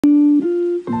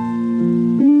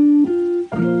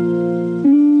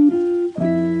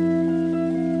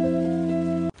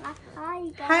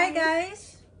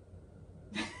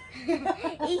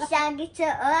bag to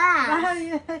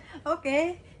us.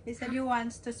 Okay. He said he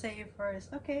wants to say it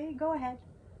first. Okay, go ahead.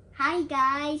 Hi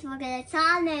guys, welcome to the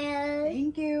channel.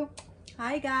 Thank you.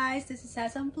 Hi guys, this is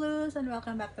Hez Amp Lus and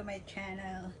welcome back to my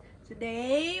channel.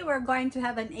 Today we're going to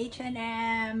have an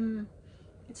H&M.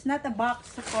 It's not a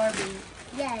box, Corby.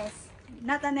 Yes.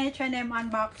 Not an H&M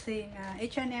unboxing.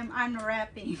 H&M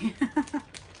unwrapping.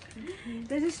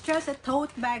 This is just a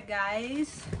tote bag,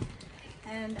 guys.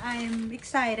 And I'm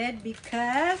excited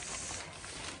because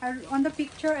on the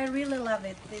picture I really love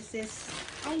it. This is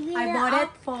I bought it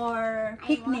for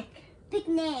picnic.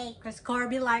 Picnic. Because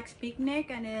Corby likes picnic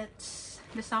and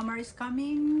the summer is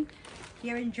coming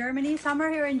here in Germany. Summer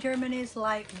here in Germany is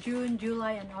like June,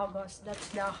 July, and August. That's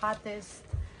the hottest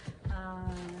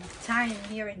time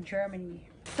here in Germany.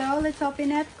 So let's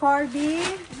open it, Corby.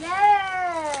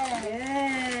 Yes.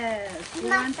 Yes. You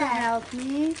want to help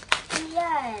me?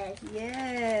 Yes.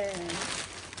 Yes.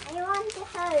 I want to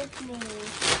help me.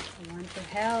 I want to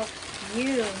help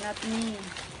you, not me.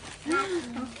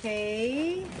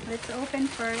 Okay. Let's open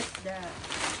first the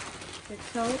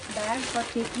tote bag for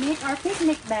picnic. Our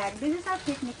picnic bag. This is our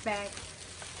picnic bag.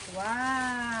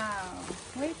 Wow.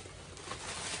 Wait.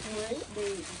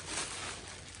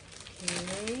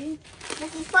 Okay.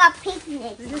 This is for a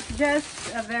picnic. This is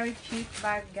just a very cheap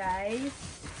bag, guys.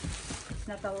 It's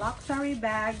not a luxury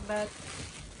bag, but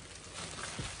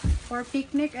for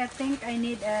picnic, I think I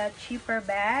need a cheaper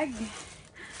bag.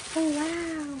 Oh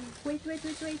wow! Wait.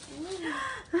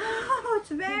 Oh, it's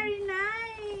very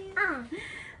nice.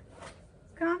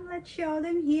 Come, let's show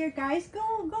them here, guys.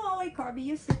 Go away, Corby.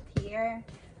 You sit here.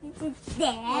 It's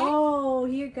there. Oh,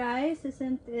 here, guys.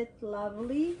 Isn't it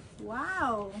lovely?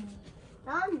 Wow.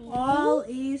 Mommy. All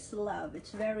is love. It's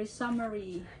very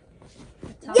summery.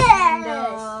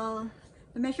 Yes.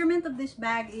 The measurement of this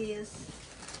bag is,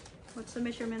 what's the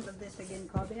measurement of this again,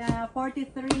 Corby?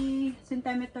 43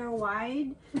 centimeter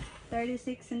wide,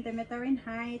 36 centimeter in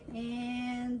height,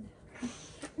 and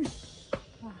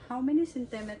how many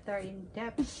centimeter in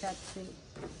depth?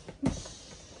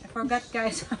 I forgot,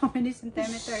 guys, how many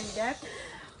centimeter in depth,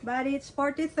 but it's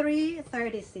 43,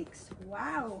 36.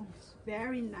 Wow, it's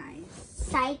very nice.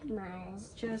 Sigma.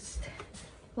 Just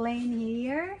plain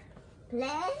here.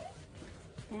 Plain?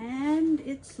 And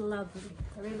it's lovely.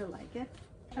 I really like it.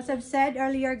 As I've said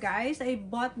earlier, guys, I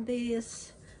bought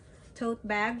this tote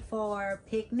bag for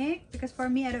picnic because for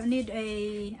me I don't need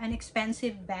an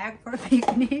expensive bag for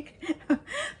picnic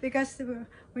because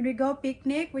when we go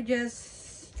picnic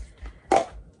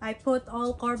I put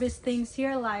all Corby's things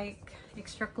here, like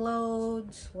extra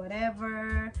clothes,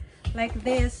 whatever, like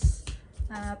this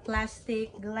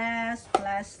plastic glass,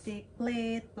 plastic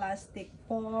plate, plastic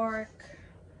fork.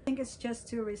 I think it's just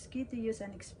too risky to use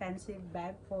an expensive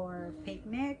bag for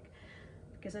picnic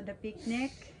because at the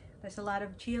picnic there's a lot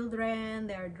of children.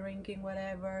 They're drinking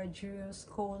whatever, juice,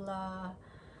 cola,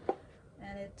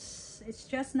 and it's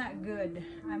just not good.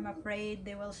 I'm afraid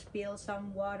they will spill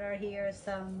some water here,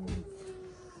 some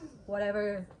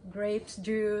whatever, grapes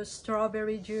juice,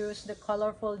 strawberry juice, the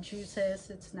colorful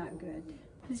juices. It's not good.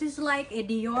 This is like a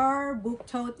Dior book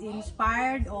tote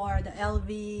inspired or the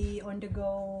LV on the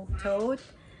go tote.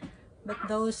 But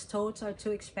those totes are too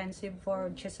expensive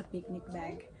for just a picnic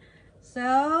bag.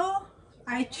 So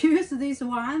I choose this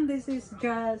one. This is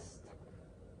just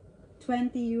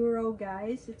 20 euro,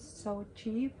 guys. It's so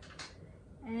cheap.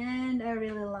 And I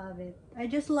really love it. I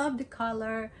just love the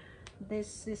color.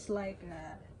 This is like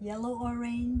a yellow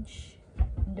orange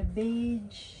and the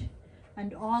beige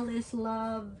and all is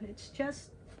love. It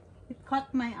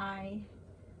caught my eye.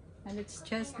 And it's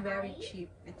just very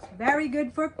cheap. It's very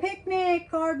good for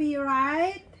picnic, Corby,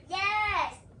 right?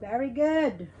 Yes. Very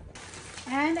good.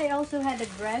 And I also had a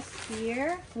dress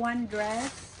here. One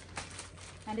dress.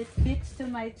 And it fits to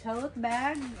my tote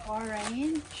bag.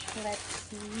 Orange.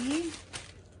 Let's see.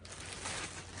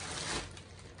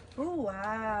 Oh,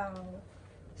 wow.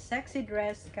 Sexy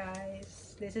dress,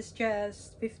 guys. This is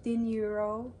just 15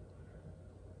 euro.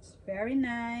 It's very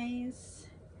nice.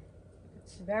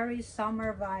 Very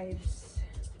summer vibes.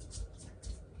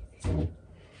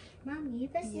 Mommy,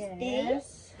 this is Yes.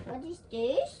 this. What is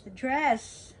this? The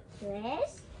dress.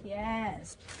 Dress?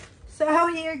 Yes. So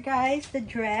here, guys, the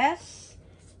dress.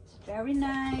 It's very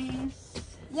nice.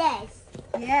 Yes.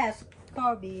 Yes,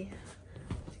 Corby.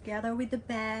 Together with the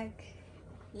bag.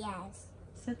 Yes.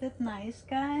 Isn't it nice,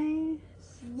 guys?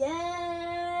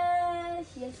 Yes.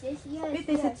 Wait,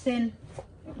 is it thin?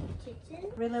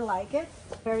 Really like it.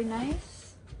 Very nice.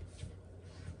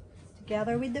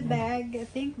 Together with the bag, I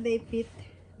think they fit.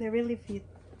 They really fit.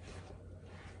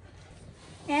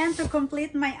 And to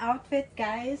complete my outfit,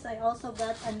 guys, I also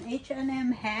got an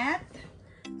H&M hat.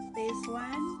 This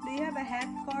one. Do you have a hat,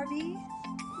 Corby?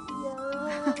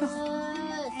 Yes.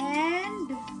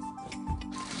 And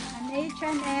an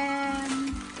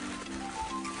H&M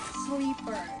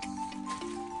sleepers.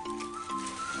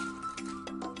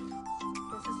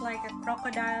 This is like a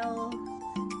crocodile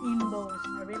embossed.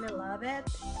 I really love it.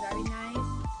 Very nice.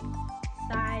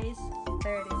 Size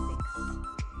 36.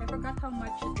 I forgot how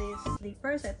much these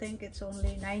sleepers. I think it's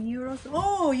only 9 euros.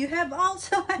 Oh, you have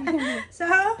also.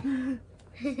 So,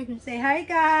 say hi,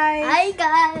 guys. Hi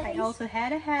guys. I also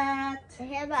had a hat. I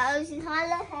have also a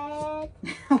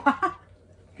hat.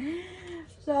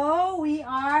 So we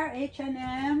are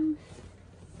H&M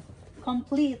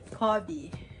complete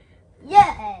Corby.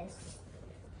 Yes.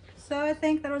 So I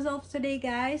think that was all for today,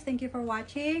 guys. Thank you for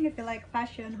watching. If you like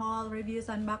fashion haul, reviews,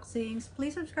 unboxings,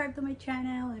 please subscribe to my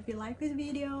channel. If you like this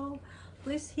video,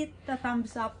 please hit the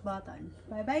thumbs up button.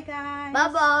 Bye bye, guys. Bye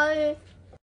bye.